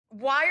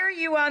why are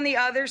you on the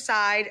other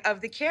side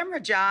of the camera,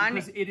 John?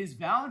 Because it is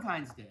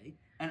Valentine's Day,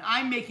 and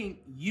I'm making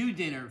you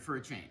dinner for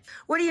a change.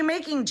 What are you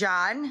making,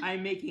 John?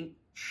 I'm making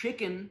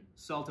chicken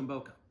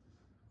saltimbocca.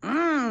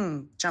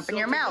 Jump in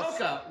your mouth.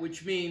 Saltimbocca,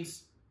 which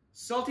means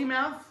salty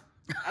mouth.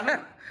 I don't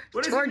know.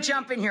 What does it Or mean?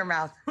 jump in your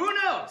mouth. Who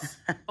knows?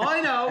 All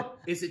I know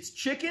is it's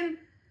chicken,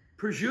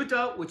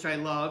 prosciutto, which I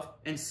love,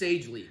 and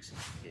sage leaves.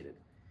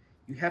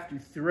 You have to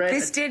thread.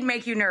 This did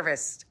make you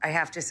nervous, I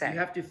have to say. You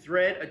have to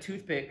thread a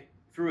toothpick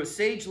through a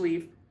sage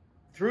leaf,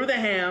 through the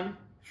ham,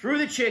 through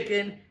the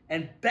chicken,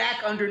 and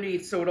back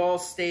underneath so it all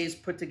stays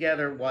put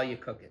together while you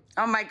cook it.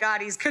 Oh my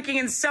God, he's cooking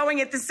and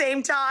sewing at the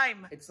same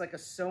time. It's like a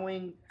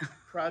sewing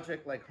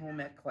project like home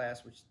ec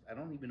class, which I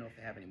don't even know if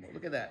they have anymore.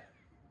 Look at that.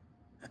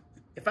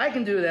 If I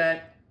can do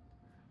that,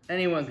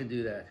 anyone can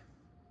do that.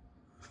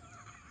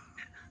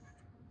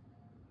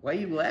 Why are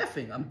you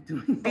laughing? I'm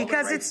doing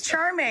Because it's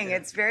charming. Yeah.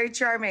 It's very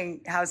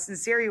charming how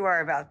sincere you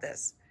are about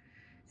this.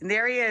 And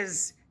there he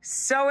is,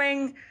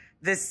 sewing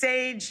the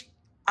sage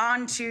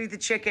onto the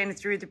chicken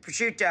through the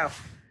prosciutto.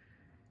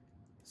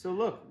 So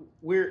look,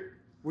 we're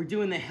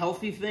doing the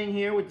healthy thing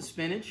here with the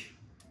spinach.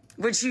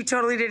 Which you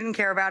totally didn't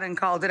care about and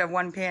called it a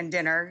one-pan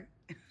dinner.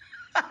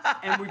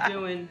 And we're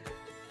doing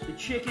the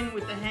chicken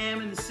with the ham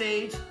and the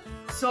sage,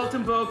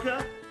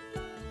 saltimbocca,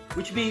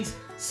 which means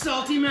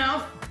salty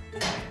mouth.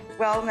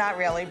 Well, not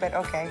really, but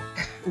okay.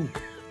 I'm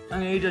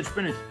gonna eat that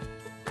spinach.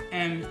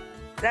 And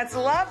that's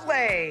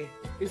lovely.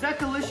 Is that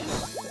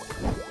delicious?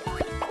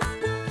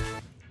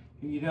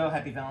 Here you go,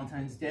 happy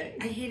Valentine's Day.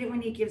 I hate it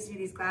when he gives me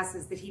these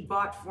glasses that he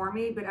bought for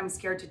me, but I'm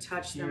scared to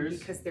touch them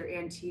because they're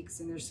antiques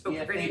and they're so pretty.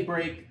 Yeah, if they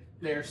break,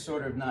 they're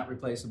sort of not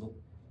replaceable.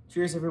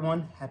 Cheers,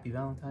 everyone. Happy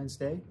Valentine's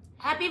Day.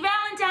 Happy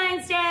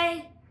Valentine's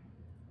Day.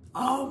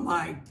 Oh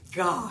my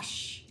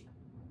gosh.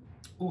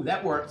 Ooh,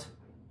 that worked.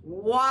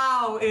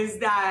 Wow, is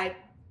that...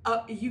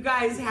 you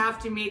guys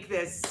have to make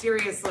this,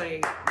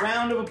 seriously.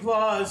 Round of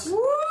applause.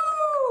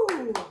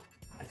 Woo!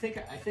 I think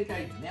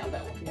I nailed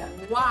that one. Yeah.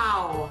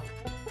 Wow.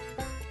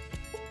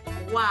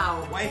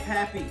 Wow. Wife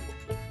happy.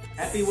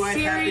 Happy wife,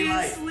 happy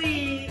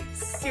life.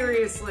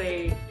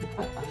 Seriously.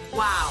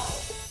 Wow.